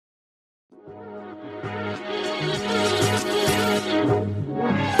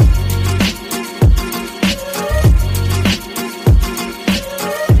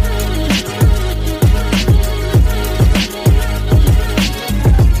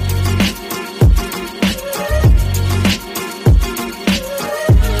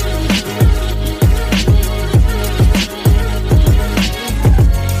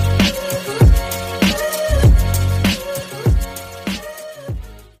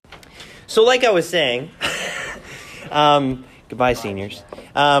So like I was saying, goodbye, seniors.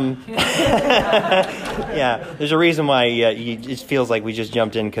 Yeah, there's a reason why it feels like we just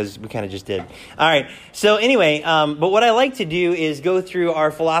jumped in because we kind of just did. All right. So anyway, but what I like to do is go through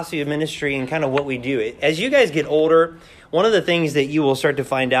our philosophy of ministry and kind of what we do. As you guys get older, one of the things that you will start to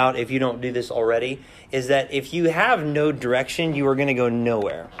find out if you don't do this already is that if you have no direction, you are going to go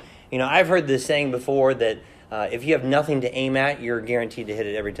nowhere. You know, I've heard this saying before that if you have nothing to aim at, you're guaranteed to hit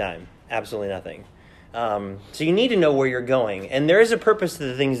it every time. Absolutely nothing. So you need to know where you're going. And there is a purpose to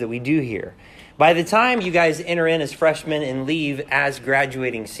the things that we do here. By the time you guys enter in as freshmen and leave as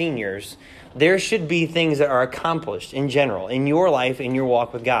graduating seniors, there should be things that are accomplished in general, in your life, in your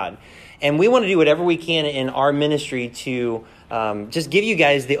walk with God. And we want to do whatever we can in our ministry to just give you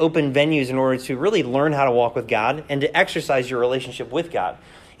guys the open venues in order to really learn how to walk with God and to exercise your relationship with God.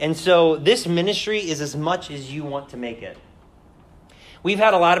 And so this ministry is as much as you want to make it. We've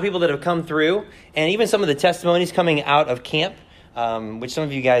had a lot of people that have come through, and even some of the testimonies coming out of camp, which some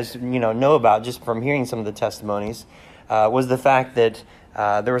of you guys know about just from hearing some of the testimonies, was the fact that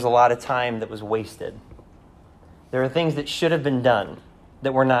there was a lot of time that was wasted. There are things that should have been done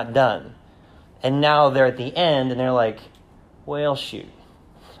that were not done. And now they're at the end, and they're like, well, shoot,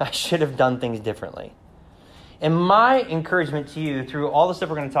 I should have done things differently. And my encouragement to you through all the stuff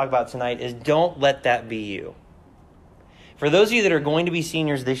we're going to talk about tonight is don't let that be you. For those of you that are going to be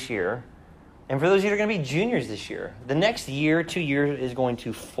seniors this year, and for those of you that are going to be juniors this year, the next year, 2 years is going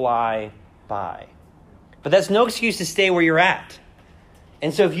to fly by. But that's no excuse to stay where you're at.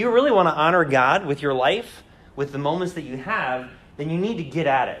 And so if you really want to honor God with your life, with the moments that you have, then you need to get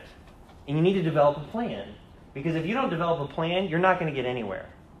at it. And you need to develop a plan. Because if you don't develop a plan, you're not going to get anywhere.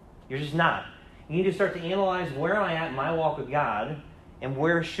 You're just not. You need to start to analyze, where am I at in my walk with God? And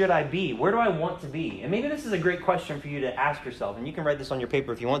where should I be? Where do I want to be? And maybe this is a great question for you to ask yourself. And you can write this on your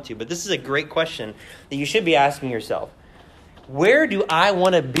paper if you want to. But this is a great question that you should be asking yourself. Where do I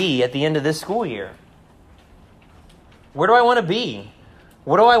want to be at the end of this school year? Where do I want to be?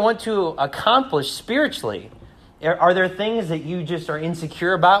 What do I want to accomplish spiritually? Are there things that you just are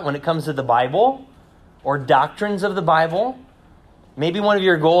insecure about when it comes to the Bible or doctrines of the Bible? Maybe one of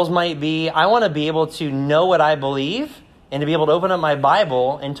your goals might be, I want to be able to know what I believe and to be able to open up my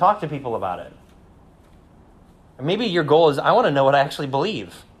Bible and talk to people about it. Or maybe your goal is, I want to know what I actually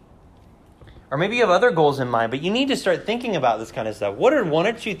believe. Or maybe you have other goals in mind, but you need to start thinking about this kind of stuff. What are one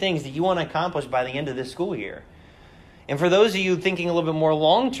or two things that you want to accomplish by the end of this school year? And for those of you thinking a little bit more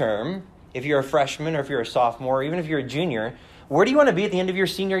long-term, if you're a freshman or if you're a sophomore, or even if you're a junior, where do you want to be at the end of your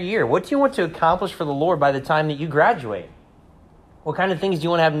senior year? What do you want to accomplish for the Lord by the time that you graduate? What kind of things do you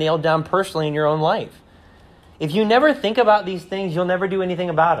want to have nailed down personally in your own life? If you never think about these things, you'll never do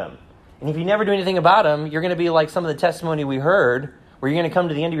anything about them. And if you never do anything about them, you're going to be like some of the testimony we heard, where you're going to come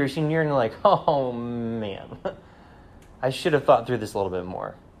to the end of your senior year and you're like, oh man, I should have thought through this a little bit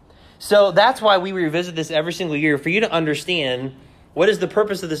more. So that's why we revisit this every single year, for you to understand what is the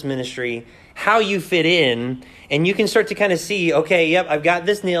purpose of this ministry, how you fit in, and you can start to kind of see, okay, yep, I've got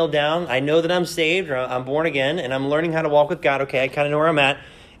this nailed down. I know that I'm saved, or I'm born again, and I'm learning how to walk with God. Okay, I kind of know where I'm at,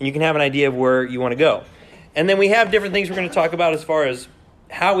 and you can have an idea of where you want to go. And then we have different things we're going to talk about as far as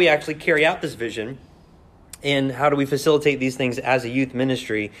how we actually carry out this vision and how do we facilitate these things as a youth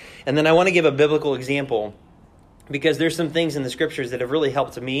ministry. And then I want to give a biblical example, because there's some things in the scriptures that have really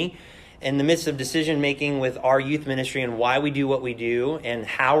helped me in the midst of decision making with our youth ministry and why we do what we do and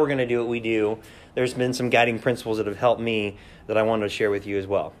how we're going to do what we do. There's been some guiding principles that have helped me that I wanted to share with you as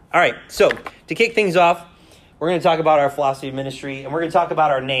well. All right, so to kick things off, we're going to talk about our philosophy of ministry, and we're going to talk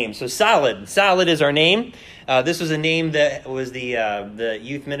about our name. So Solid is our name. This was a name that was the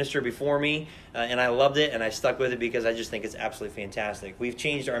youth minister before me, and I loved it, and I stuck with it because I just think it's absolutely fantastic. We've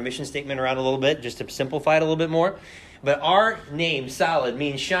changed our mission statement around a little bit just to simplify it a little bit more. But our name, Solid,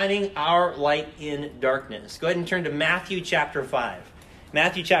 means shining our light in darkness. Go ahead and turn to Matthew chapter 5.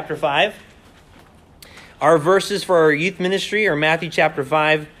 Matthew chapter 5. Our verses for our youth ministry are Matthew chapter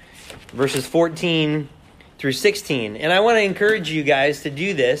 5, verses 14 through 16. And I want to encourage you guys to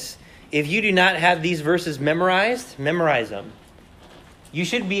do this. If you do not have these verses memorized, memorize them. You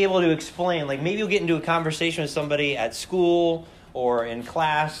should be able to explain, like maybe you'll get into a conversation with somebody at school or in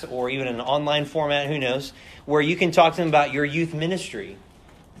class or even in an online format, who knows, where you can talk to them about your youth ministry.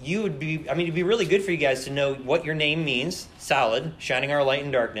 It'd be really good for you guys to know what your name means, Solid, shining our light in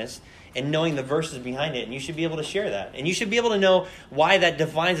darkness, and knowing the verses behind it. And you should be able to share that. And you should be able to know why that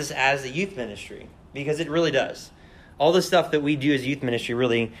defines us as a youth ministry, because it really does. All the stuff that we do as youth ministry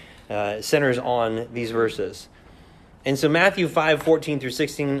really centers on these verses. And so Matthew 5, 14 through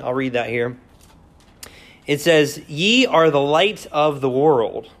 16, I'll read that here. It says, "Ye are the light of the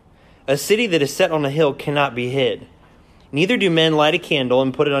world. A city that is set on a hill cannot be hid. Neither do men light a candle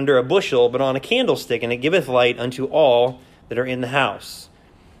and put it under a bushel, but on a candlestick, and it giveth light unto all that are in the house.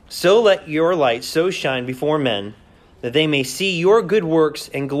 So let your light so shine before men, that they may see your good works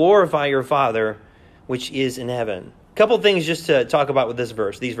and glorify your Father which is in heaven. A couple things just to talk about with these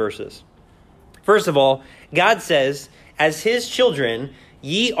verses. First of all, God says, as his children,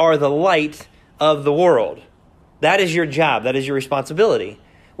 ye are the light of the world. That is your job. That is your responsibility.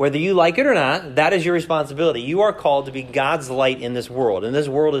 Whether you like it or not, that is your responsibility. You are called to be God's light in this world, and this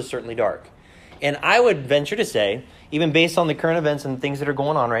world is certainly dark. And I would venture to say, even based on the current events and things that are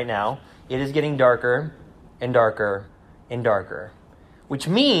going on right now, it is getting darker and darker and darker. Which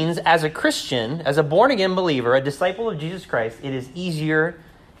means, as a Christian, as a born-again believer, a disciple of Jesus Christ, it is easier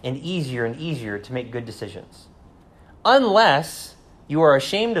and easier and easier to make good decisions. Unless you are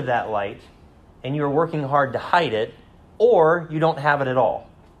ashamed of that light and you are working hard to hide it, or you don't have it at all.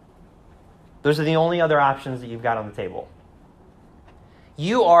 Those are the only other options that you've got on the table.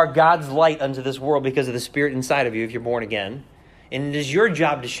 You are God's light unto this world because of the Spirit inside of you if you're born again, and it is your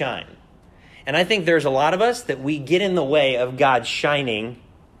job to shine. And I think there's a lot of us that we get in the way of God shining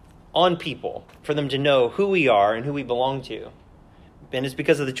on people for them to know who we are and who we belong to. And it's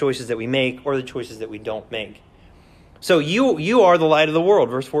because of the choices that we make or the choices that we don't make. So you are the light of the world,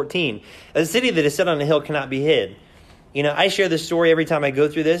 verse 14. A city that is set on a hill cannot be hid. You know, I share this story every time I go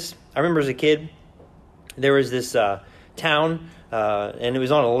through this. I remember as a kid, there was this town, and it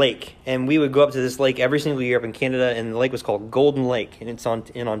was on a lake. And we would go up to this lake every single year up in Canada, and the lake was called Golden Lake, and it's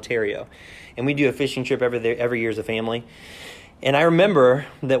in Ontario. And we do a fishing trip every year as a family. And I remember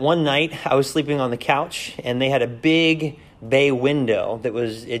that one night I was sleeping on the couch, and they had a big bay window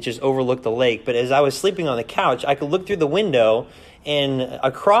it just overlooked the lake. But as I was sleeping on the couch, I could look through the window, and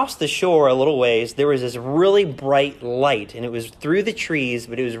across the shore a little ways, there was this really bright light, and it was through the trees,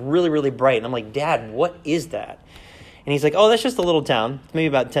 but it was really, really bright. And I'm like, Dad, what is that? And he's like, oh, that's just a little town. It's maybe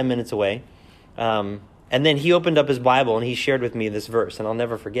about 10 minutes away. And then he opened up his Bible, and he shared with me this verse, and I'll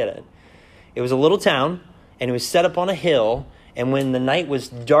never forget it. It was a little town, and it was set up on a hill, and when the night was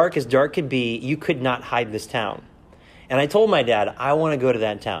dark as dark could be, you could not hide this town. And I told my dad, I want to go to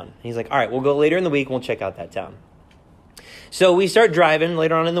that town. And he's like, all right, we'll go later in the week, and we'll check out that town. So we start driving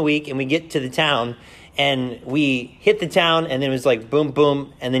later on in the week, and we get to the town, and we hit the town, and then it was like boom,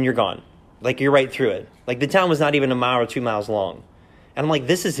 boom, and then you're gone. Like you're right through it. Like the town was not even a mile or 2 miles long. And I'm like,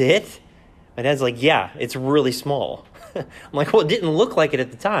 this is it? My dad's like, yeah, it's really small. I'm like, well, it didn't look like it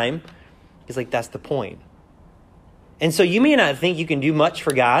at the time. He's like, that's the point. And so you may not think you can do much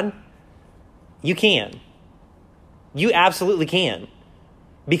for God. You can. You absolutely can.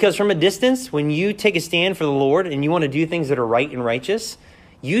 Because from a distance, when you take a stand for the Lord and you want to do things that are right and righteous,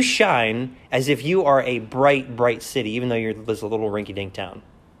 you shine as if you are a bright, bright city, even though you're this little rinky-dink town.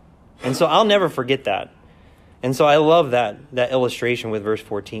 And so I'll never forget that. And so I love that illustration with verse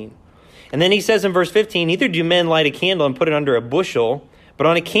 14. And then he says in verse 15, neither do men light a candle and put it under a bushel, but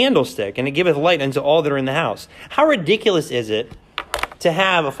on a candlestick, and it giveth light unto all that are in the house. How ridiculous is it to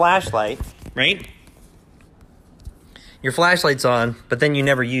have a flashlight, right? Your flashlight's on, but then you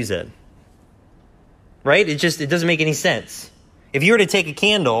never use it. Right? It doesn't make any sense. If you were to take a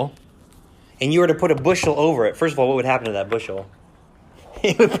candle and you were to put a bushel over it, first of all, what would happen to that bushel?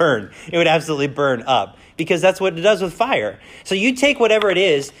 It would burn. It would absolutely burn up because that's what it does with fire. So you take whatever it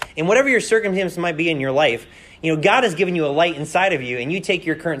is and whatever your circumstance might be in your life, you know, God has given you a light inside of you and you take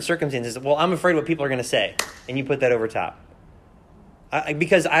your current circumstances. Well, I'm afraid what people are going to say. And you put that over top. I'm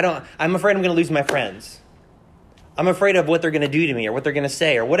afraid I'm going to lose my friends. I'm afraid of what they're going to do to me or what they're going to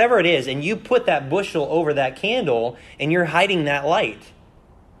say or whatever it is. And you put that bushel over that candle and you're hiding that light.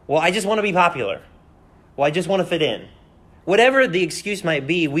 Well, I just want to be popular. Well, I just want to fit in. Whatever the excuse might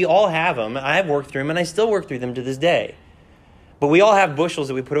be, we all have them. I've worked through them and I still work through them to this day. But we all have bushels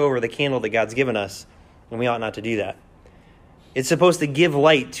that we put over the candle that God's given us. And we ought not to do that. It's supposed to give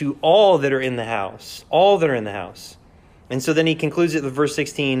light to all that are in the house. All that are in the house. And so then he concludes it with verse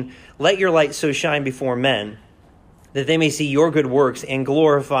 16. Let your light so shine before men that they may see your good works and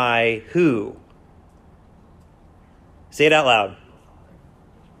glorify who? Say it out loud.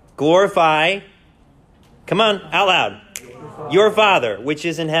 Glorify. Come on, out loud. Your Father, which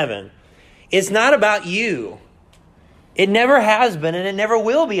is in heaven. It's not about you. It never has been and it never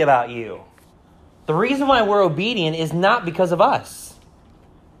will be about you. The reason why we're obedient is not because of us.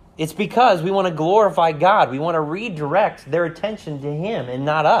 It's because we want to glorify God. We want to redirect their attention to Him and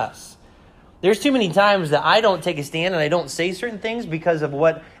not us. There's too many times that I don't take a stand and I don't say certain things because of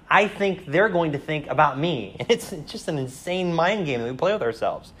what I think they're going to think about me. And it's just an insane mind game that we play with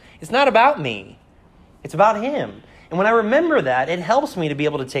ourselves. It's not about me. It's about Him. And when I remember that, it helps me to be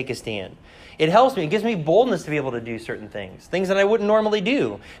able to take a stand. It helps me. It gives me boldness to be able to do certain things that I wouldn't normally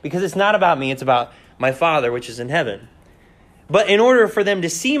do, because it's not about me. It's about my Father, which is in heaven. But in order for them to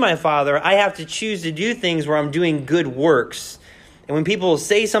see my Father, I have to choose to do things where I'm doing good works. And when people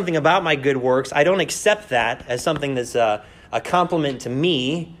say something about my good works, I don't accept that as something that's a compliment to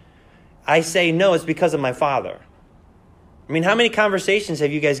me. I say, no, it's because of my Father. I mean, how many conversations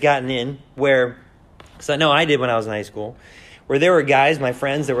have you guys gotten in where, because I know I did when I was in high school, where there were guys, my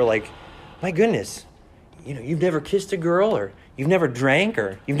friends, that were like, my goodness, you've never kissed a girl, or you've never drank,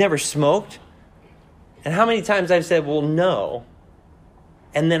 or you've never smoked. And how many times I've said, well, no,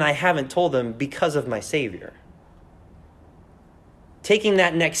 and then I haven't told them because of my Savior. Taking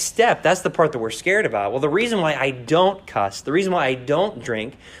that next step, that's the part that we're scared about. Well, the reason why I don't cuss, the reason why I don't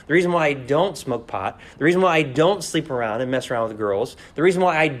drink, the reason why I don't smoke pot, the reason why I don't sleep around and mess around with girls, the reason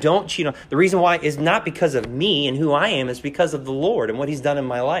why I don't cheat on, the reason why is not because of me and who I am, it's because of the Lord and what He's done in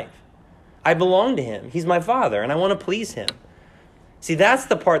my life. I belong to Him. He's my Father, and I want to please Him. See, that's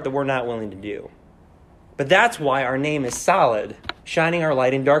the part that we're not willing to do. But that's why our name is solid, shining our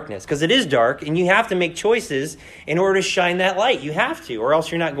light in darkness. Because it is dark, and you have to make choices in order to shine that light. You have to, or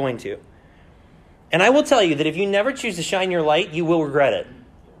else you're not going to. And I will tell you that if you never choose to shine your light, you will regret it.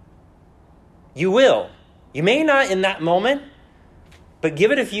 You will. You may not in that moment, but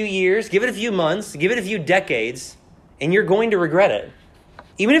give it a few years, give it a few months, give it a few decades, and you're going to regret it.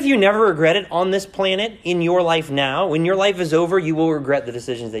 Even if you never regret it on this planet, in your life now, when your life is over, you will regret the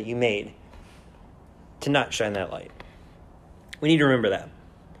decisions that you made to not shine that light. We need to remember that.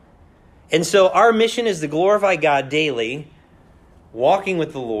 And so our mission is to glorify God daily, walking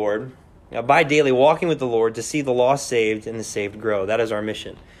with the Lord, by daily walking with the Lord, to see the lost saved and the saved grow. That is our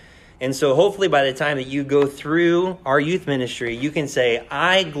mission. And so hopefully by the time that you go through our youth ministry, you can say,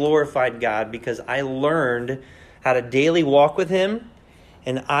 I glorified God because I learned how to daily walk with Him,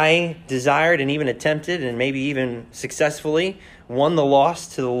 and I desired and even attempted and maybe even successfully won the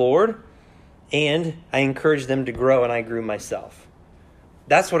lost to the Lord. And I encouraged them to grow, and I grew myself.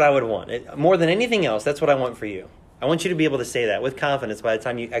 That's what I would want. More than anything else, that's what I want for you. I want you to be able to say that with confidence by the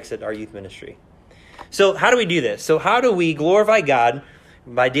time you exit our youth ministry. So how do we do this? So how do we glorify God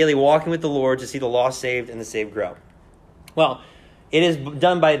by daily walking with the Lord to see the lost saved and the saved grow? Well, it is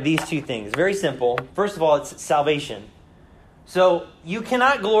done by these two things. Very simple. First of all, it's salvation. So you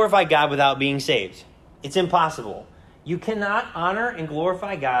cannot glorify God without being saved. It's impossible. You cannot honor and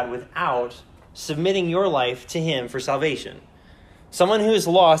glorify God without submitting your life to Him for salvation. Someone who is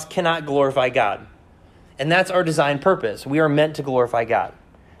lost cannot glorify God. And that's our design purpose. We are meant to glorify God.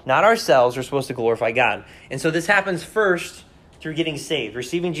 Not ourselves, we're supposed to glorify God. And so this happens first through getting saved,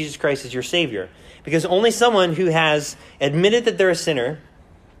 receiving Jesus Christ as your Savior. Because only someone who has admitted that they're a sinner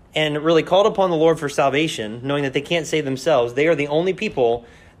and really called upon the Lord for salvation, knowing that they can't save themselves, they are the only people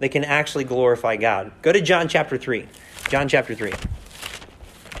that can actually glorify God. Go to John chapter 3. John chapter 3.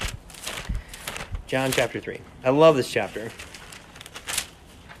 John chapter 3. I love this chapter.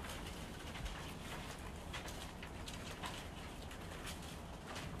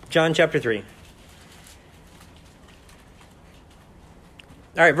 John chapter 3.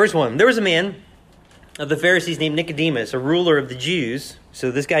 All right, verse 1. There was a man of the Pharisees named Nicodemus, a ruler of the Jews.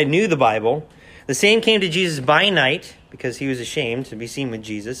 So this guy knew the Bible. The same came to Jesus by night, because he was ashamed to be seen with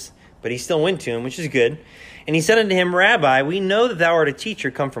Jesus, but he still went to him, which is good. And he said unto him, Rabbi, we know that thou art a teacher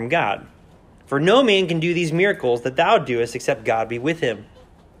come from God. For no man can do these miracles that thou doest except God be with him.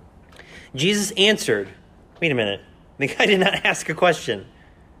 Jesus answered. Wait a minute. The guy did not ask a question.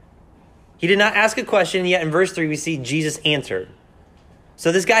 He did not ask a question, yet in verse 3 we see Jesus answered.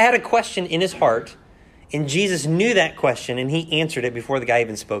 So this guy had a question in his heart, and Jesus knew that question, and He answered it before the guy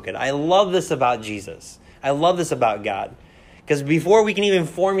even spoke it. I love this about Jesus. I love this about God. Because before we can even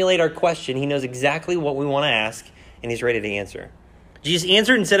formulate our question, He knows exactly what we want to ask, and He's ready to answer. Jesus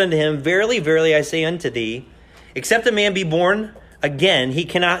answered and said unto him, Verily, verily, I say unto thee, except a man be born again, he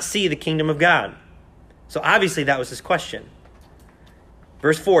cannot see the kingdom of God. So obviously that was his question.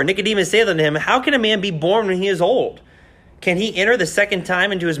 Verse 4, Nicodemus saith unto him, How can a man be born when he is old? Can he enter the second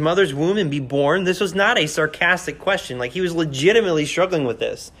time into his mother's womb and be born? This was not a sarcastic question. Like, he was legitimately struggling with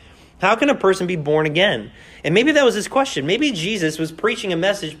this. How can a person be born again? And maybe that was his question. Maybe Jesus was preaching a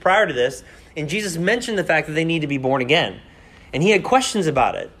message prior to this, and Jesus mentioned the fact that they need to be born again. And he had questions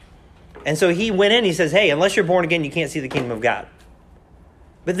about it. And so he went in, he says, hey, unless you're born again, you can't see the kingdom of God.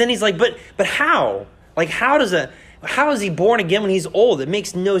 But then he's like, but how? Like, how is he born again when he's old? It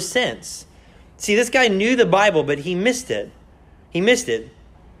makes no sense. See, this guy knew the Bible, but he missed it. He missed it.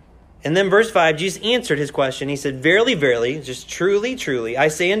 And then verse 5, Jesus answered his question. He said, Verily, verily, just truly, truly, I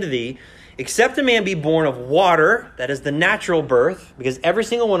say unto thee, Except a man be born of water, that is the natural birth, because every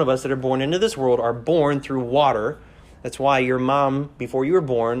single one of us that are born into this world are born through water. That's why your mom, before you were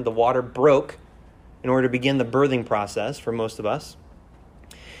born, the water broke in order to begin the birthing process for most of us.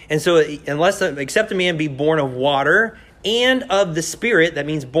 And so except a man be born of water and of the Spirit, that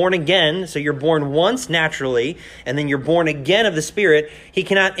means born again, so you're born once naturally, and then you're born again of the Spirit, he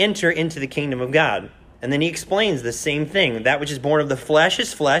cannot enter into the kingdom of God. And then he explains the same thing. That which is born of the flesh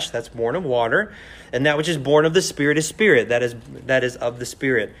is flesh, that's born of water, and that which is born of the Spirit is spirit, that is of the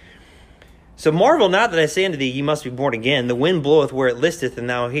Spirit. So marvel not that I say unto thee, ye must be born again. The wind bloweth where it listeth, and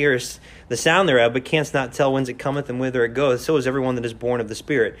thou hearest the sound thereof, but canst not tell whence it cometh and whither it goeth. So is everyone that is born of the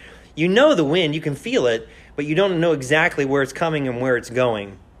Spirit. You know the wind, you can feel it, but you don't know exactly where it's coming and where it's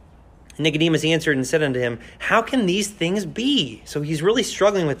going. Nicodemus answered and said unto him, how can these things be? So he's really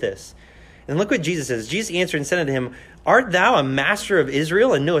struggling with this. And look what Jesus says. Jesus answered and said unto him, art thou a master of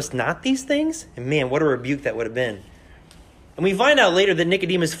Israel, and knowest not these things? And man, what a rebuke that would have been. And we find out later that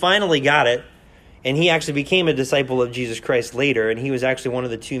Nicodemus finally got it, and he actually became a disciple of Jesus Christ later, and he was actually one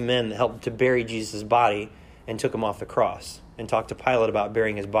of the two men that helped to bury Jesus' body and took him off the cross and talked to Pilate about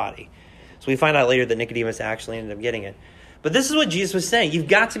burying his body. So we find out later that Nicodemus actually ended up getting it. But this is what Jesus was saying. You've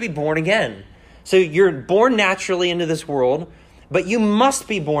got to be born again. So you're born naturally into this world, but you must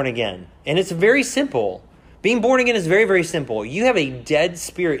be born again. And it's very simple. Being born again is very, very simple. You have a dead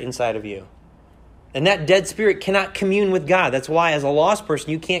spirit inside of you. And that dead spirit cannot commune with God. That's why as a lost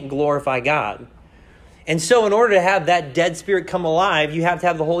person, you can't glorify God. And so in order to have that dead spirit come alive, you have to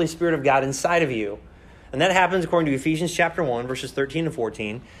have the Holy Spirit of God inside of you. And that happens according to Ephesians chapter 1, verses 13 and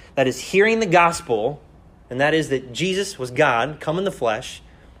 14. That is hearing the gospel, and that is that Jesus was God, come in the flesh,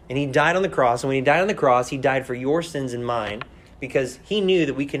 and he died on the cross. And when he died on the cross, he died for your sins and mine, because he knew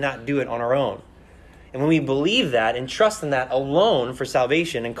that we could not do it on our own. And when we believe that and trust in that alone for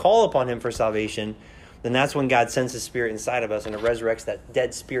salvation and call upon him for salvation, then that's when God sends his spirit inside of us and it resurrects that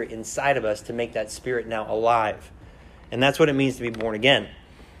dead spirit inside of us to make that spirit now alive. And that's what it means to be born again.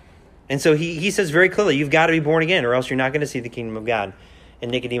 And so he says very clearly, you've got to be born again or else you're not going to see the kingdom of God. And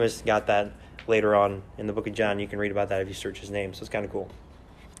Nicodemus got that later on in the book of John. You can read about that if you search his name. So it's kind of cool.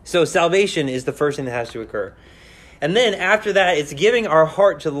 So salvation is the first thing that has to occur. And then after that, it's giving our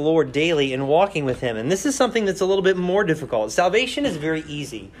heart to the Lord daily and walking with him. And this is something that's a little bit more difficult. Salvation is very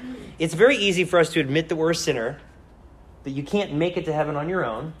easy. It's very easy for us to admit that we're a sinner, that you can't make it to heaven on your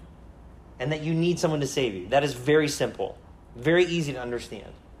own, and that you need someone to save you. That is very simple, very easy to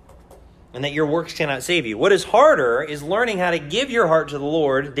understand. And that your works cannot save you. What is harder is learning how to give your heart to the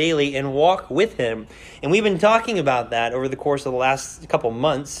Lord daily and walk with him. And we've been talking about that over the course of the last couple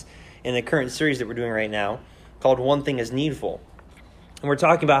months in the current series that we're doing right now, called One Thing is Needful. And we're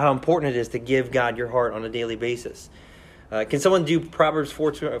talking about how important it is to give God your heart on a daily basis. Can someone do Proverbs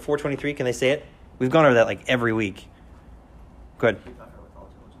 4:23? Can they say it? We've gone over that like every week. Go ahead.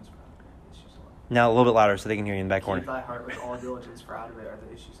 Now a little bit louder so they can hear you in the back corner. Keep thy heart with all diligence, for out of it are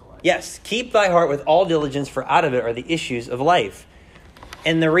the issues of life. Yes, keep thy heart with all diligence, for out of it are the issues of life.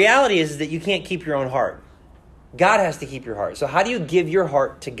 And the reality is that you can't keep your own heart. God has to keep your heart. So how do you give your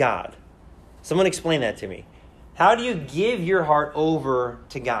heart to God? Someone explain that to me. How do you give your heart over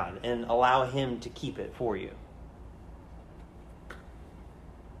to God and allow him to keep it for you?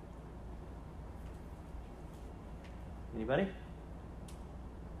 Anybody?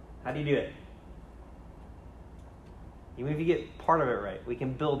 How do you do it? Even if you get part of it right, we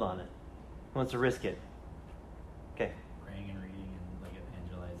can build on it. Who wants to risk it? Okay. Praying and reading and like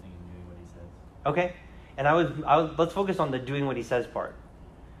evangelizing and doing what he says. Okay. And I would let's focus on the doing what he says part.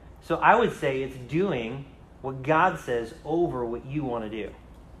 So I would say it's doing what God says over what you want to do.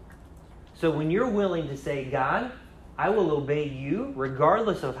 So when you're willing to say, God, I will obey you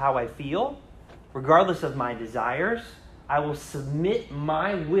regardless of how I feel, regardless of my desires, I will submit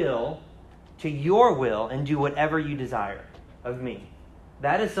my will to your will and do whatever you desire of me.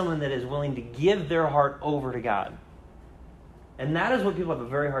 That is someone that is willing to give their heart over to God. And that is what people have a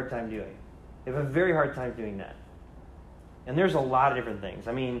very hard time doing. They have a very hard time doing that. And there's a lot of different things.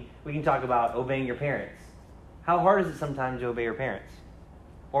 I mean, we can talk about obeying your parents. How hard is it sometimes to obey your parents?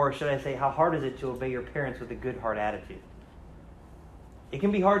 Or should I say, how hard is it to obey your parents with a good heart attitude? It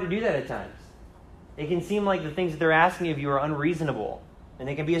can be hard to do that at times. It can seem like the things that they're asking of you are unreasonable, and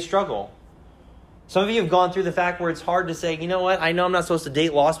it can be a struggle. Some of you have gone through the fact where it's hard to say, you know what, I know I'm not supposed to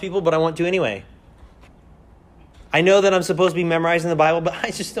date lost people, but I want to anyway. I know that I'm supposed to be memorizing the Bible, but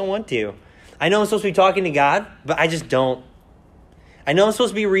I just don't want to. I know I'm supposed to be talking to God, but I just don't. I know I'm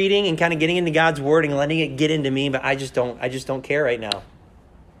supposed to be reading and kind of getting into God's word and letting it get into me, but I just don't care right now.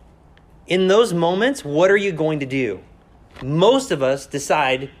 In those moments, what are you going to do? most of us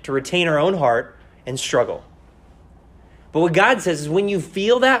decide to retain our own heart and struggle. But what God says is when you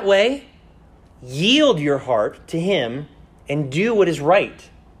feel that way, yield your heart to him and do what is right.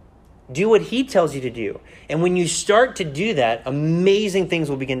 Do what he tells you to do. And when you start to do that, amazing things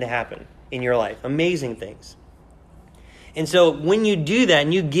will begin to happen in your life. Amazing things. And so when you do that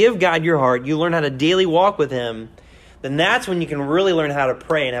and you give God your heart, you learn how to daily walk with him, then that's when you can really learn how to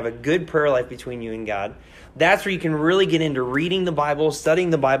pray and have a good prayer life between you and God. That's where you can really get into reading the Bible, studying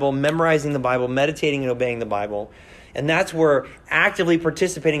the Bible, memorizing the Bible, meditating and obeying the Bible. And that's where actively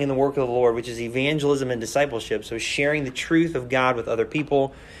participating in the work of the Lord, which is evangelism and discipleship. So sharing the truth of God with other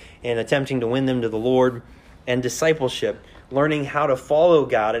people and attempting to win them to the Lord. And discipleship, learning how to follow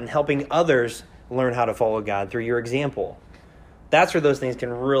God and helping others learn how to follow God through your example. That's where those things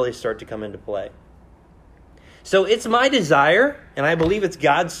can really start to come into play. So it's my desire, and I believe it's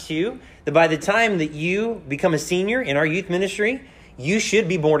God's too, that by the time that you become a senior in our youth ministry, you should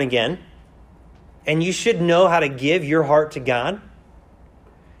be born again. And you should know how to give your heart to God.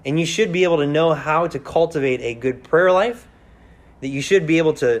 And you should be able to know how to cultivate a good prayer life. That you should be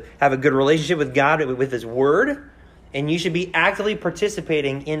able to have a good relationship with God, with his word. And you should be actively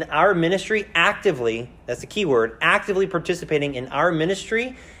participating in our ministry, actively, that's the key word, actively participating in our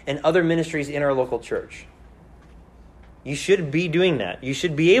ministry and other ministries in our local church. You should be doing that. You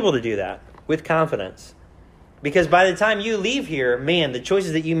should be able to do that with confidence. Because by the time you leave here, man, the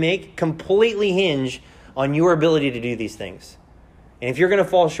choices that you make completely hinge on your ability to do these things. And if you're going to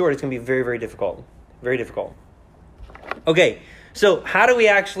fall short, it's going to be very, very difficult. Very difficult. Okay, so how do we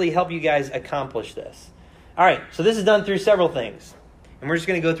actually help you guys accomplish this? All right, so this is done through several things. And we're just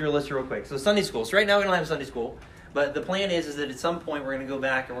going to go through a list real quick. So Sunday school. So right now we don't have Sunday school. But the plan is that at some point we're going to go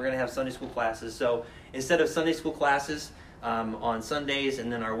back and we're going to have Sunday school classes. So instead of Sunday school classes on Sundays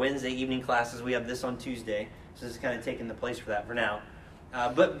and then our Wednesday evening classes, we have this on Tuesday. So this is kind of taking the place for that for now.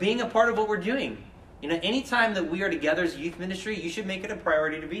 But being a part of what we're doing. You know, anytime that we are together as a youth ministry, you should make it a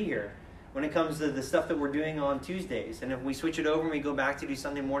priority to be here when it comes to the stuff that we're doing on Tuesdays. And if we switch it over and we go back to do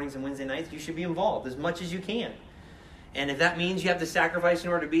Sunday mornings and Wednesday nights, you should be involved as much as you can. And if that means you have to sacrifice in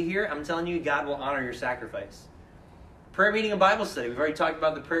order to be here, I'm telling you, God will honor your sacrifice. Prayer meeting and Bible study. We've already talked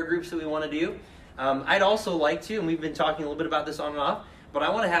about the prayer groups that we want to do. I'd also like to, and we've been talking a little bit about this on and off, but I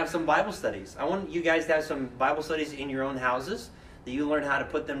want to have some Bible studies. I want you guys to have some Bible studies in your own houses, that you learn how to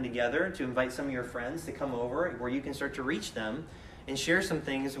put them together, to invite some of your friends to come over, where you can start to reach them and share some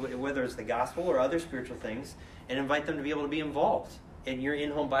things, whether it's the gospel or other spiritual things, and invite them to be able to be involved in your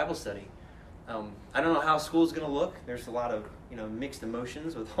in-home Bible study. I don't know how school's going to look. There's a lot of mixed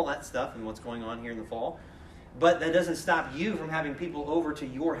emotions with all that stuff and what's going on here in the fall. But that doesn't stop you from having people over to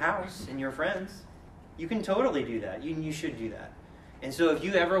your house and your friends. You can totally do that. You should do that. And so if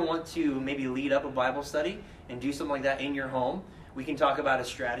you ever want to maybe lead up a Bible study and do something like that in your home, we can talk about a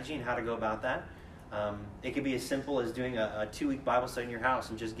strategy and how to go about that. It could be as simple as doing a 2-week Bible study in your house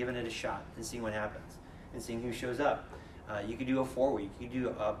and just giving it a shot and seeing what happens and seeing who shows up. You could do a 4-week. You could do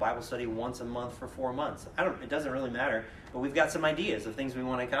a Bible study once a month for 4 months. It doesn't really matter, but we've got some ideas of things we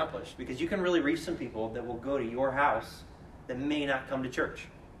want to accomplish because you can really reach some people that will go to your house that may not come to church.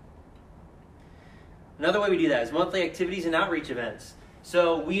 Another way we do that is monthly activities and outreach events.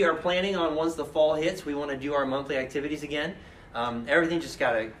 So we are planning on, once the fall hits, we want to do our monthly activities again. Everything just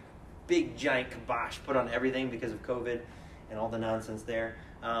got a big giant kibosh put on everything because of COVID and all the nonsense there.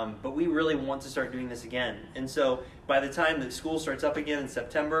 But we really want to start doing this again. And so by the time that school starts up again in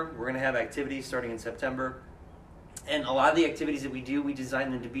September, we're going to have activities starting in September. And a lot of the activities that we do, we design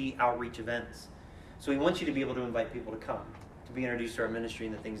them to be outreach events. So we want you to be able to invite people to come, to be introduced to our ministry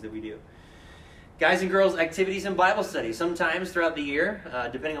and the things that we do. Guys and girls, activities and Bible study. Sometimes throughout the year,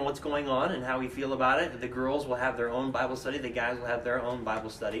 depending on what's going on and how we feel about it, the girls will have their own Bible study, the guys will have their own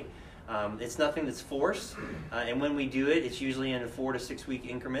Bible study. It's nothing that's forced, and when we do it, it's usually in 4 to 6 week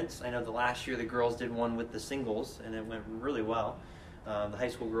increments. I know the last year the girls did one with the singles, and it went really well. The high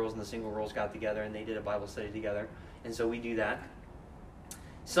school girls and the single girls got together, and they did a Bible study together, and so we do that.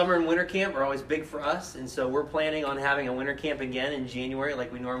 Summer and winter camp are always big for us, and so we're planning on having a winter camp again in January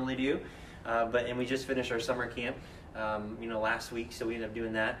like we normally do. And we just finished our summer camp, last week, so we ended up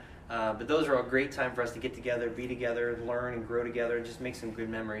doing that. But those are a great time for us to get together, be together, learn and grow together, and just make some good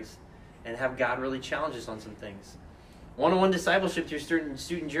memories, and have God really challenge us on some things. One-on-one discipleship through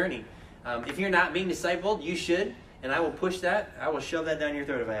student journey. If you're not being discipled, you should, and I will push that. I will shove that down your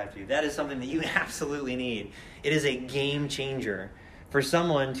throat if I have to. That is something that you absolutely need. It is a game changer for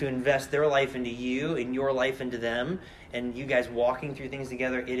someone to invest their life into you and your life into them, and you guys walking through things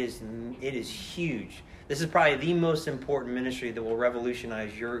together. It is huge. This is probably the most important ministry that will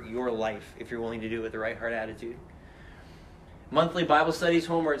revolutionize your life if you're willing to do it with the right heart attitude. Monthly Bible studies,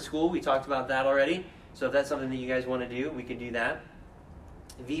 home or at school. We talked about that already. So if that's something that you guys want to do, we could do that.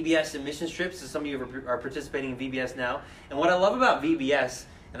 VBS and mission trips. So some of you are participating in VBS now. And what I love about VBS,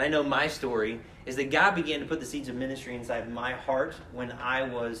 and I know my story, is that God began to put the seeds of ministry inside my heart when I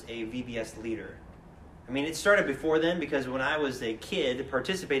was a VBS leader. I mean, it started before then, because when I was a kid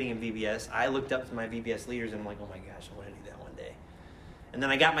participating in VBS, I looked up to my VBS leaders and I'm like, oh my gosh, I want to do that one day. And then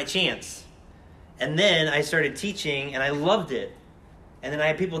I got my chance. And then I started teaching and I loved it. And then I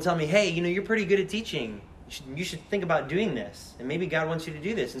had people tell me, hey, you're pretty good at teaching. You should think about doing this. And maybe God wants you to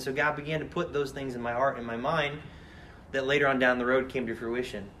do this. And so God began to put those things in my heart and my mind that later on down the road came to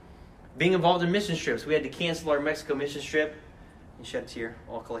fruition. Being involved in mission trips. We had to cancel our Mexico mission trip. And shed a tear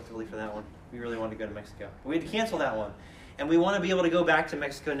all collectively for that one. We really wanted to go to Mexico. We had to cancel that one. And we want to be able to go back to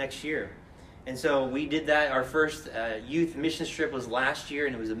Mexico next year. And so we did that. Our first youth mission trip was last year,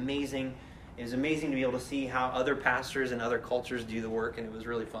 and it was amazing. It was amazing to be able to see how other pastors and other cultures do the work, and it was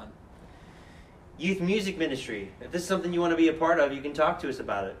really fun. Youth music ministry. If this is something you want to be a part of, you can talk to us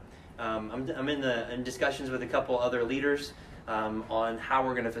about it. I'm in discussions with a couple other leaders on how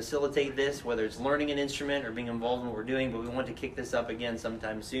we're going to facilitate this, whether it's learning an instrument or being involved in what we're doing, but we want to kick this up again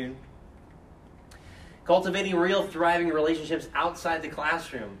sometime soon. Cultivating real, thriving relationships outside the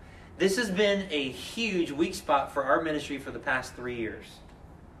classroom. This has been a huge weak spot for our ministry for the past 3 years.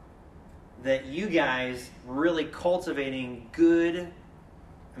 That you guys really cultivating good,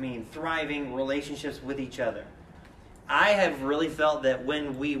 thriving relationships with each other. I have really felt that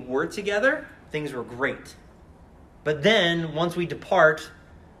when we were together, things were great. But then, once we depart,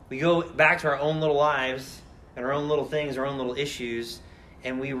 we go back to our own little lives and our own little things, our own little issues,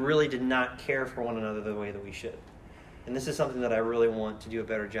 and we really did not care for one another the way that we should. And this is something that I really want to do a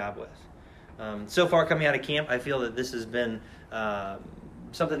better job with. So far, coming out of camp, I feel that this has been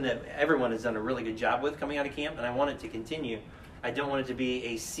something that everyone has done a really good job with coming out of camp, and I want it to continue. I don't want it to be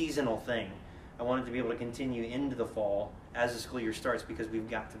a seasonal thing. I want it to be able to continue into the fall as the school year starts, because we've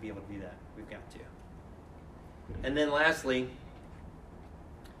got to be able to do that. We've got to. And then lastly,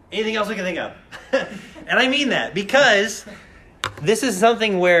 anything else we can think of? And I mean that, because this is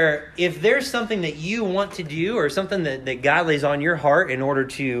something where if there's something that you want to do or something that God lays on your heart in order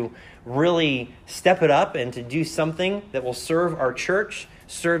to really step it up and to do something that will serve our church,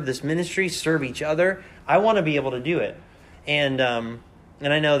 serve this ministry, serve each other, I want to be able to do it. And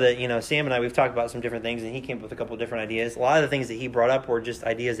I know that, Sam and I, we've talked about some different things, and he came up with a couple of different ideas. A lot of the things that he brought up were just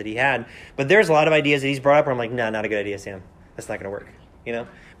ideas that he had. But there's a lot of ideas that he's brought up where I'm like, no, not a good idea, Sam. That's not going to work,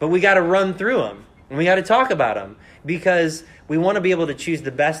 But we got to run through them, and we got to talk about them, because we want to be able to choose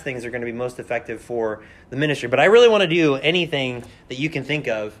the best things that are going to be most effective for the ministry. But I really want to do anything that you can think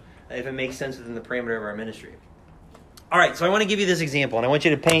of if it makes sense within the parameter of our ministry. All right, so I want to give you this example, and I want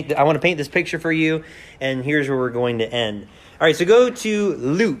to paint this picture for you, and here's where we're going to end. All right, so go to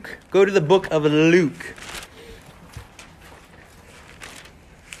Luke. Go to the book of Luke.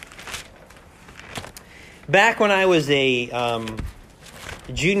 Back when I was a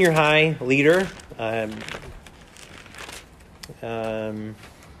junior high leader, my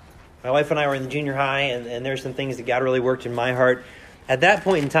wife and I were in the junior high, and there's some things that God really worked in my heart. At that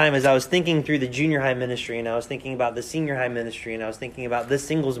point in time, as I was thinking through the junior high ministry, and I was thinking about the senior high ministry, and I was thinking about the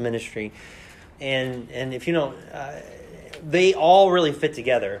singles ministry, and if they all really fit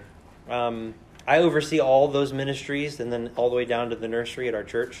together. I oversee all those ministries, and then all the way down to the nursery at our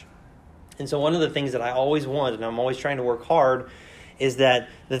church. And so one of the things that I always want, and I'm always trying to work hard, is that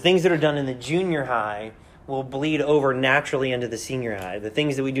the things that are done in the junior high will bleed over naturally into the senior high. The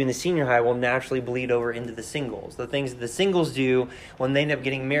things that we do in the senior high will naturally bleed over into the singles. The things that the singles do when they end up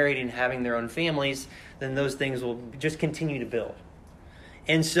getting married and having their own families, then those things will just continue to build.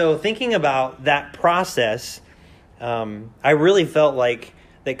 And so thinking about that process, I really felt like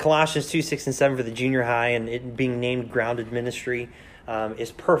that Colossians 2, 6, and 7 for the junior high and it being named Grounded Ministry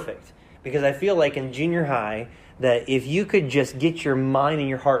is perfect. Because I feel like in junior high that if you could just get your mind and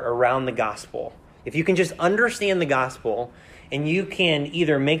your heart around the gospel, if you can just understand the gospel and you can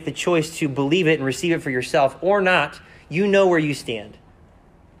either make the choice to believe it and receive it for yourself or not, you know where you stand.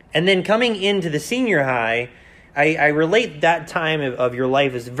 And then coming into the senior high, I relate that time of your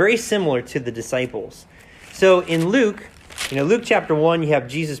life as very similar to the disciples. So in Luke, Luke chapter 1, you have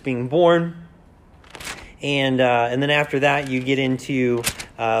Jesus being born. And then after that, you get into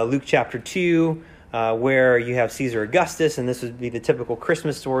Luke chapter 2, where you have Caesar Augustus, and this would be the typical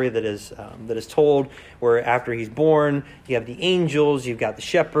Christmas story that is told, where after he's born, you have the angels, you've got the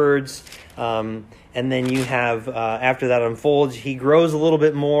shepherds, and then you have, after that unfolds, he grows a little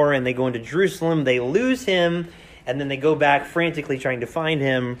bit more, and they go into Jerusalem, they lose him, and then they go back frantically trying to find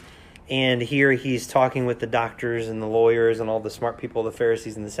him, And here he's talking with the doctors and the lawyers and all the smart people, the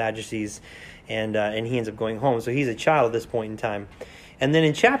Pharisees and the Sadducees, and he ends up going home. So he's a child at this point in time. And then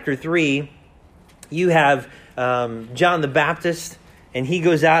in chapter 3, you have John the Baptist, and he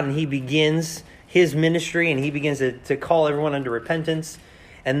goes out and he begins his ministry, and he begins to call everyone unto repentance.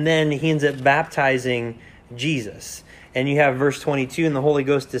 And then he ends up baptizing Jesus. And you have verse 22, and the Holy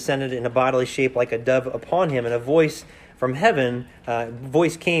Ghost descended in a bodily shape like a dove upon him, and a voice from heaven,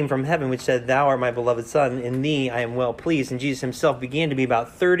 voice came from heaven, which said, "Thou art my beloved Son, in thee I am well pleased." And Jesus himself began to be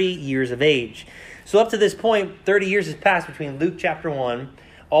about 30 years of age. So up to this point, 30 years has passed between Luke chapter 1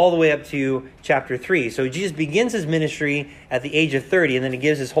 all the way up to chapter 3. So Jesus begins his ministry at the age of 30, and then he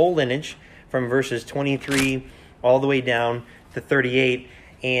gives his whole lineage from verses 23 all the way down to 38,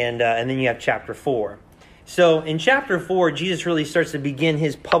 and then you have chapter 4. So in chapter 4, Jesus really starts to begin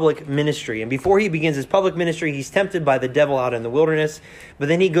his public ministry. And before he begins his public ministry, he's tempted by the devil out in the wilderness. But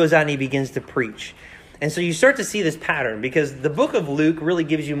then he goes out and he begins to preach. And so you start to see this pattern, because the book of Luke really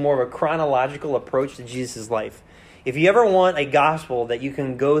gives you more of a chronological approach to Jesus' life. If you ever want a gospel that you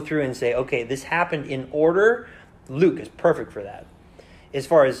can go through and say, okay, this happened in order, Luke is perfect for that. As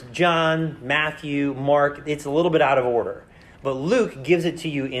far as John, Matthew, Mark, it's a little bit out of order. But Luke gives it to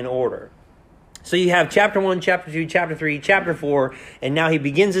you in order. So you have chapter 1, chapter 2, chapter 3, chapter 4, and now he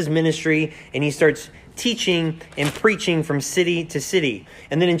begins his ministry, and he starts teaching and preaching from city to city.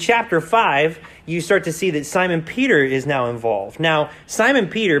 And then in chapter 5, you start to see that Simon Peter is now involved. Now, Simon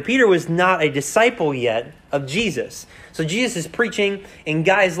Peter was not a disciple yet of Jesus. So Jesus is preaching, and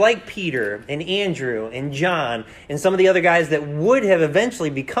guys like Peter and Andrew and John and some of the other guys that would have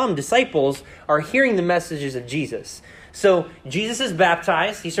eventually become disciples are hearing the messages of Jesus. So Jesus is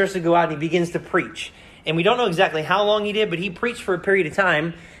baptized. He starts to go out and he begins to preach. And we don't know exactly how long he did, but he preached for a period of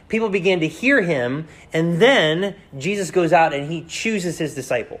time. People began to hear him. And then Jesus goes out and he chooses his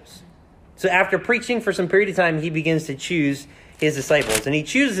disciples. So after preaching for some period of time, he begins to choose his disciples. And he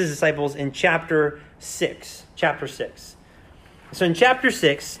chooses his disciples in chapter 6. Chapter 6. So in chapter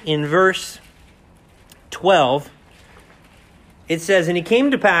 6, in verse 12... it says, "And it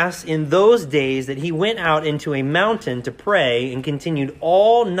came to pass in those days that he went out into a mountain to pray and continued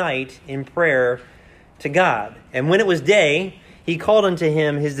all night in prayer to God. And when it was day, he called unto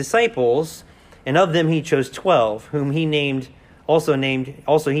him his disciples, and of them he chose 12, whom he named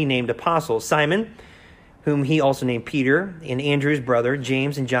apostles, Simon, whom he also named Peter, and Andrew's brother,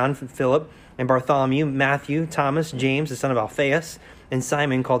 James and John, Philip, and Bartholomew, Matthew, Thomas, James, the son of Alphaeus, and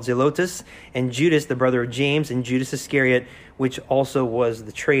Simon called Zelotes, and Judas, the brother of James, and Judas Iscariot, which also was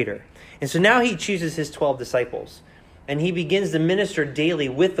the traitor." And so now he chooses his 12 disciples, and he begins to minister daily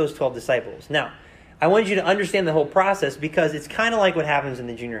with those 12 disciples. Now, I want you to understand the whole process, because it's kind of like what happens in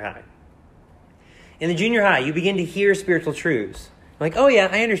the junior high. In the junior high, you begin to hear spiritual truths. Like, oh yeah,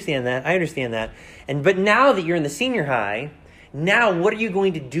 I understand that. But now that you're in the senior high, now what are you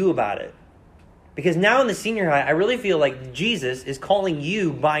going to do about it? Because now in the senior high, I really feel like Jesus is calling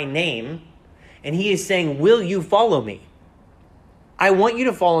you by name, and he is saying, will you follow me? I want you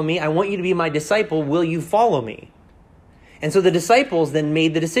to follow me. I want you to be my disciple. Will you follow me? And so the disciples then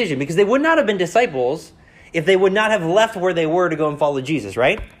made the decision, because they would not have been disciples if they would not have left where they were to go and follow Jesus,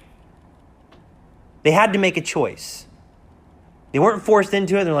 right? They had to make a choice. They weren't forced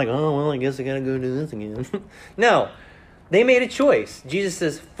into it. They're like, oh, well, I guess I got to go do this again. No, they made a choice. Jesus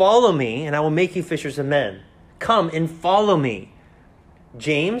says, follow me and I will make you fishers of men. Come and follow me.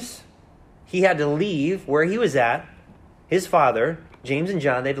 James, he had to leave where he was at, his father, James and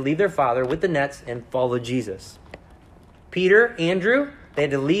John, they had to leave their father with the nets and follow Jesus. Peter, Andrew, they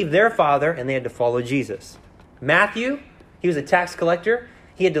had to leave their father and they had to follow Jesus. Matthew, he was a tax collector.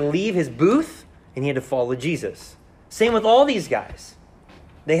 He had to leave his booth and he had to follow Jesus. Same with all these guys.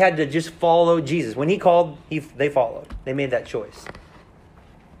 They had to just follow Jesus. When he called, they followed. They made that choice.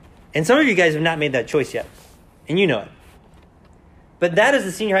 And some of you guys have not made that choice yet. And you know it. But that is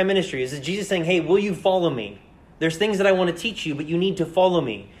the senior high ministry. Is Jesus saying, hey, will you follow me? There's things that I want to teach you, but you need to follow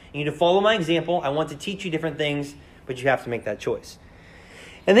me. You need to follow my example. I want to teach you different things, but you have to make that choice.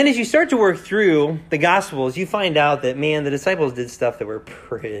 And then as you start to work through the Gospels, you find out that, man, the disciples did stuff that were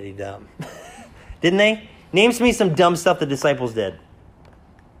pretty dumb. Didn't they? Name to me some dumb stuff the disciples did.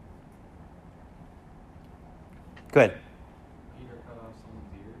 Go ahead. Peter cut off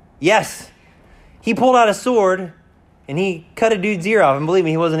someone's ear. Yes. He pulled out a sword and he cut a dude's ear off. And believe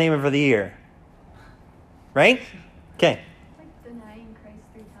me, he wasn't aiming for the ear. Right? Okay. Like denying Christ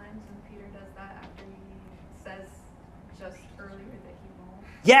 3 times when Peter does that after he says just earlier that he won't.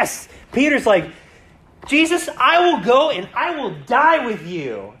 Yes. Peter's like, Jesus, I will go and I will die with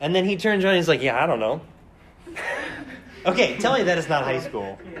you. And then he turns around and he's like, yeah, I don't know. Okay, tell me that is not high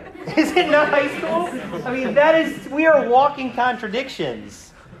school. Is it not high school? I mean, we are walking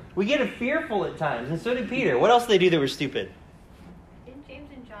contradictions. We get fearful at times, and so did Peter. What else did they do that were stupid? Didn't James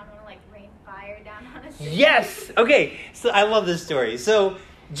and John want to like rain fire down on us? Yes! Okay, so I love this story. So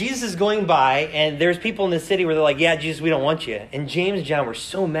Jesus is going by, and there's people in the city where they're like, yeah, Jesus, we don't want you. And James and John were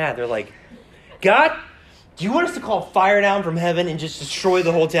so mad. They're like, God, do you want us to call fire down from heaven and just destroy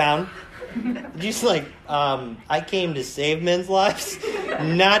the whole town? Jesus like, I came to save men's lives,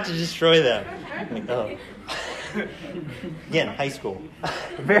 not to destroy them. Like, oh. Again, high school.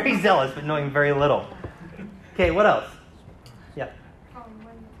 Very zealous, but knowing very little. Okay, what else? Yeah. When,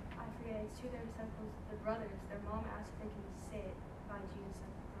 I forget, it's two of their disciples, the brothers, their mom asked if they can sit by Jesus at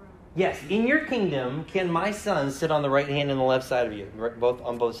the throne. Yes, in your kingdom, can my son sit on the right hand and the left side of you, both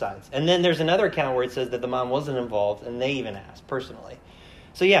on both sides? And then there's another account where it says that the mom wasn't involved, and they even asked personally.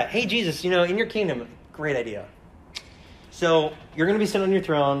 So yeah, hey Jesus, in your kingdom, great idea. So you're going to be sitting on your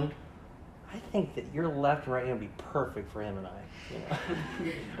throne. I think that your left and right hand would be perfect for him and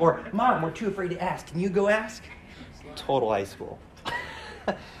I. Or, Mom, we're too afraid to ask. Can you go ask? Total high school.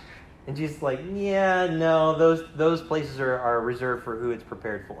 And Jesus like, yeah, no, those places are reserved for who it's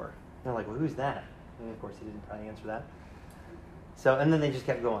prepared for. And they're like, well, who's that? And of course, he didn't probably answer that. So, and then they just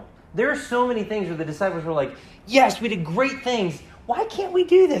kept going. There are so many things where the disciples were like, yes, we did great things. Why can't we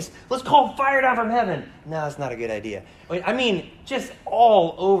do this? Let's call fire down from heaven. No, that's not a good idea. I mean, just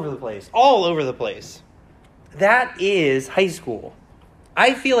all over the place. All over the place. That is high school.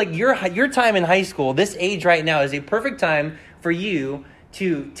 I feel like your time in high school, this age right now, is a perfect time for you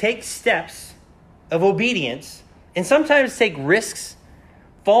to take steps of obedience and sometimes take risks,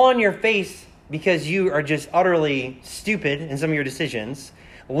 fall on your face because you are just utterly stupid in some of your decisions,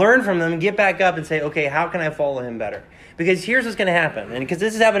 learn from them, get back up and say, okay, how can I follow him better? Because here's what's going to happen, and because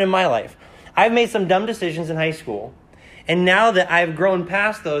this has happened in my life. I've made some dumb decisions in high school, and now that I've grown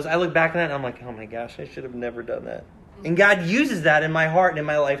past those, I look back on that and I'm like, oh my gosh, I should have never done that. And God uses that in my heart and in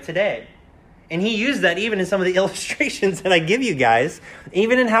my life today. And he used that even in some of the illustrations that I give you guys,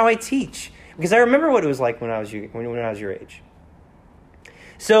 even in how I teach. Because I remember what it was like when I was your age.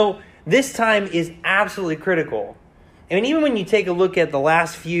 So this time is absolutely critical. I mean, even when you take a look at the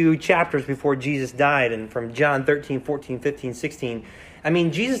last few chapters before Jesus died, and from John 13, 14, 15, 16, I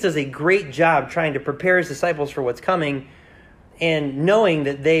mean, Jesus does a great job trying to prepare his disciples for what's coming and knowing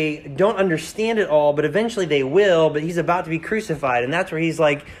that they don't understand it all, but eventually they will, but he's about to be crucified. And that's where he's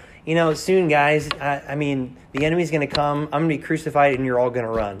like, soon, guys, I mean, the enemy's going to come. I'm going to be crucified, and you're all going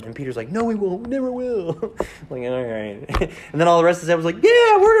to run. And Peter's like, no, we won't. Never will. Like, all right. And then all the rest of the disciples like,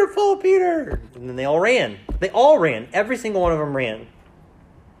 yeah, we're going to follow Peter. And then they all ran. They all ran. Every single one of them ran.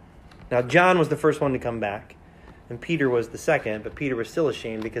 Now, John was the first one to come back, and Peter was the second, but Peter was still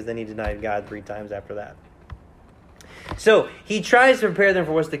ashamed because then he denied God 3 times after that. So he tries to prepare them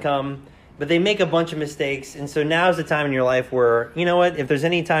for what's to come, but they make a bunch of mistakes. And so now's the time in your life where, you know what, if there's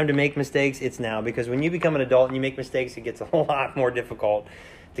any time to make mistakes, it's now. Because when you become an adult and you make mistakes, it gets a lot more difficult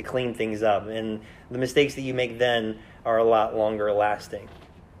to clean things up. And the mistakes that you make then are a lot longer lasting.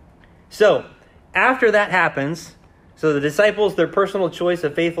 So after that happens, so the disciples, their personal choice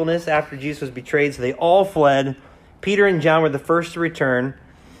of faithfulness after Jesus was betrayed, so they all fled. Peter and John were the first to return.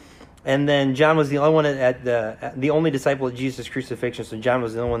 And then John was the only one the only disciple at Jesus' crucifixion. So John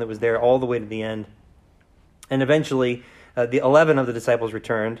was the only one that was there all the way to the end. And eventually, the 11 of the disciples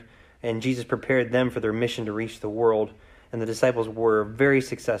returned, and Jesus prepared them for their mission to reach the world. And the disciples were very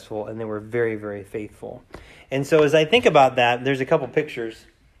successful, and they were very, very faithful. And so as I think about that, there's a couple pictures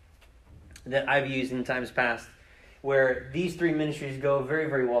that I've used in times past where these 3 ministries go very,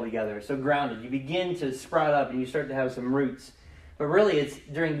 very well together. So grounded. You begin to sprout up, and you start to have some roots. But really, it's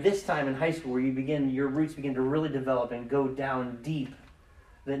during this time in high school where your roots begin to really develop and go down deep,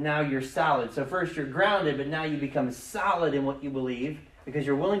 that now you're solid. So first you're grounded, but now you become solid in what you believe because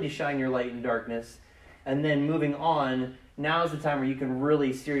you're willing to shine your light in darkness. And then moving on, now is the time where you can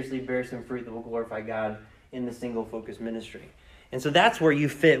really seriously bear some fruit that will glorify God in the single focus ministry. And so that's where you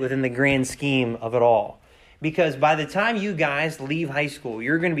fit within the grand scheme of it all. Because by the time you guys leave high school,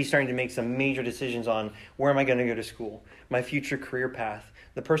 you're going to be starting to make some major decisions on where am I going to go to school, my future career path,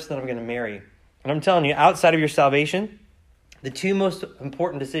 the person that I'm going to marry. And I'm telling you, outside of your salvation, the 2 most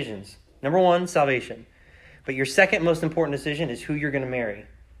important decisions. Number 1, salvation. But your second most important decision is who you're going to marry.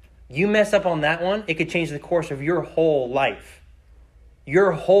 You mess up on that one, it could change the course of your whole life.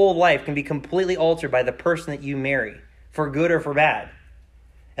 Your whole life can be completely altered by the person that you marry, for good or for bad.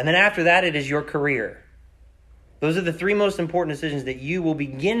 And then after that, it is your career. Those are the 3 most important decisions that you will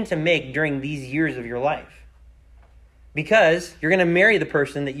begin to make during these years of your life. Because you're going to marry the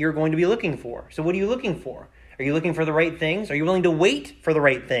person that you're going to be looking for. So what are you looking for? Are you looking for the right things? Are you willing to wait for the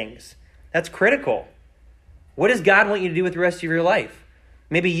right things? That's critical. What does God want you to do with the rest of your life?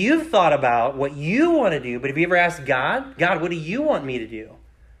 Maybe you've thought about what you want to do, but have you ever asked God, God, what do you want me to do?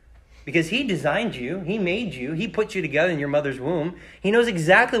 Because he designed you, he made you, he put you together in your mother's womb. He knows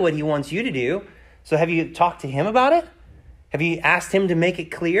exactly what he wants you to do. So have you talked to him about it? Have you asked him to make it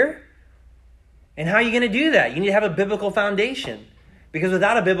clear? And how are you going to do that? You need to have a biblical foundation. Because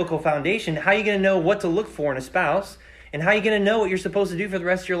without a biblical foundation, how are you going to know what to look for in a spouse? And how are you going to know what you're supposed to do for the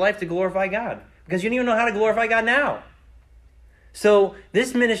rest of your life to glorify God? Because you don't even know how to glorify God now. So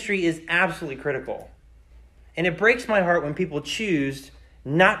this ministry is absolutely critical. And it breaks my heart when people choose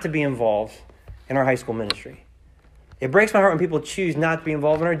not to be involved in our high school ministry. It breaks my heart when people choose not to be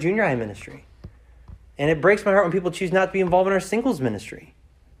involved in our junior high ministry. And it breaks my heart when people choose not to be involved in our singles ministry.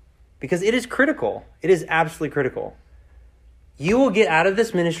 Because it is critical. It is absolutely critical. You will get out of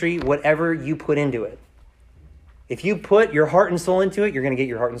this ministry whatever you put into it. If you put your heart and soul into it, you're going to get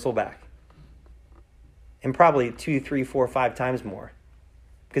your heart and soul back. And probably 2, 3, 4, 5 times more.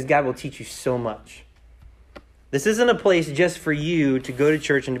 Because God will teach you so much. This isn't a place just for you to go to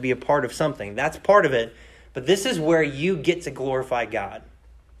church and to be a part of something. That's part of it. But this is where you get to glorify God.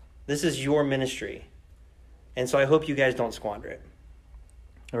 This is your ministry. And so I hope you guys don't squander it.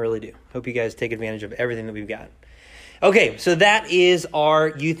 I really do. Hope you guys take advantage of everything that we've got. Okay, so that is our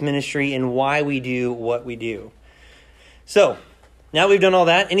youth ministry and why we do what we do. So, now we've done all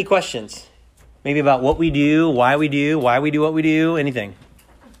that, any questions? Maybe about what we do, why we do what we do, anything?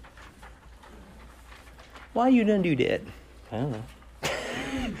 Why you done do that? I don't know.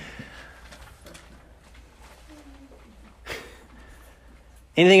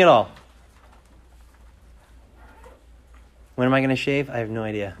 Anything at all? When am I going to shave? I have no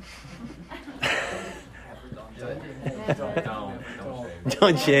idea.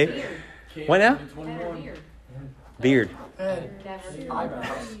 Don't shave. What now? Beard.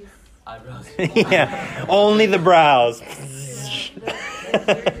 Eyebrows. Yeah, only the brows.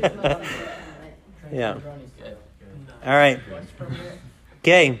 Yeah. All right.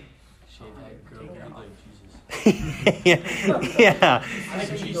 Okay. Yeah.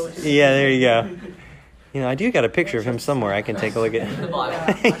 There you go. I do got a picture of him somewhere. I can take a look at.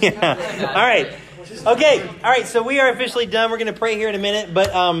 Yeah. All right. Okay. All right. So we are officially done. We're going to pray here in a minute.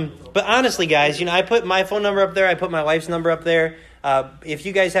 But honestly, guys, I put my phone number up there. I put my wife's number up there. If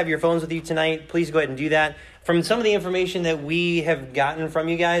you guys have your phones with you tonight, please go ahead and do that. From some of the information that we have gotten from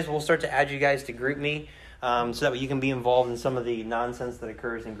you guys, we'll start to add you guys to GroupMe, so that way you can be involved in some of the nonsense that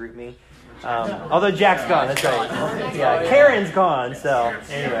occurs in GroupMe. Although Jack's gone, that's right. Yeah, Karen's gone. So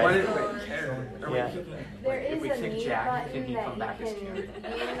anyway, yeah. There is If we a kick mute Jack, button can he that come back you as can Karen? use.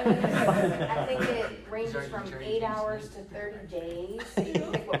 I think it ranges from 8 hours to 30 days. So you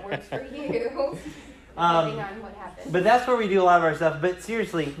can pick what works for you, depending on what happens. But that's where we do a lot of our stuff. But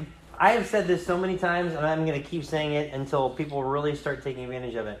seriously, I have said this so many times, and I'm going to keep saying it until people really start taking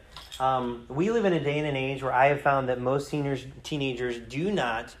advantage of it. We live in a day and an age where I have found that most teenagers do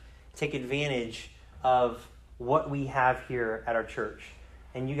not take advantage of what we have here at our church.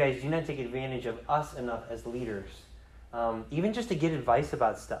 And you guys do not take advantage of us enough as leaders, even just to get advice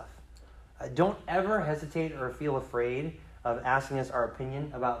about stuff. Don't ever hesitate or feel afraid of asking us our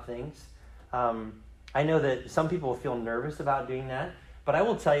opinion about things. I know that some people feel nervous about doing that, but I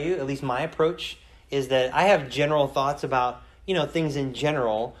will tell you, at least my approach is that I have general thoughts about, things in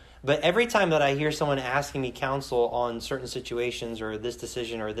general, but every time that I hear someone asking me counsel on certain situations or this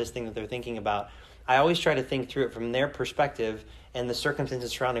decision or this thing that they're thinking about, I always try to think through it from their perspective and the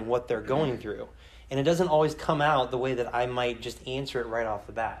circumstances surrounding what they're going through. And it doesn't always come out the way that I might just answer it right off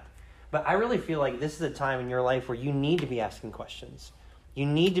the bat. But I really feel like this is a time in your life where you need to be asking questions. You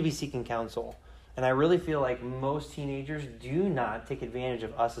need to be seeking counsel. And I really feel like most teenagers do not take advantage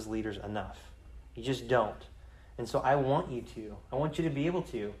of us as leaders enough. You just don't. And so I want you to. I want you to be able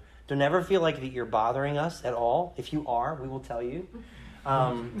to. Don't ever feel like that you're bothering us at all. If you are, we will tell you.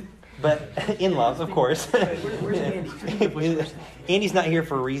 But in love, of course. Where's Andy? Andy's not here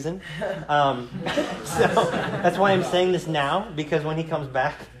for a reason. So that's why I'm saying this now, because when he comes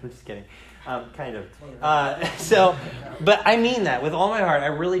back, I'm just kidding. Kind of. But I mean that with all my heart. I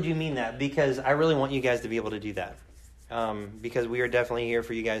really do mean that, because I really want you guys to be able to do that. Because we are definitely here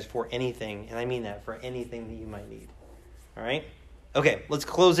for you guys for anything. And I mean that, for anything that you might need. All right? Okay, let's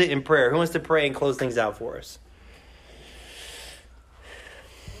close it in prayer. Who wants to pray and close things out for us?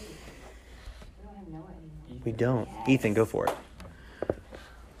 We don't. Yes. Ethan, go for it.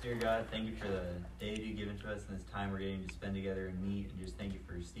 Dear God, thank you for the day that you've given to us and this time we're getting to spend together and meet. And just thank you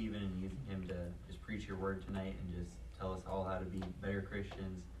for Stephen and using him to just preach your word tonight and just tell us all how to be better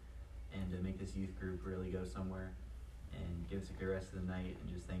Christians. and to make this youth group really go somewhere. And give us a good rest of the night,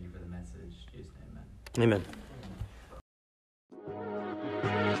 and just thank you for the message. In Jesus' name, amen. Amen.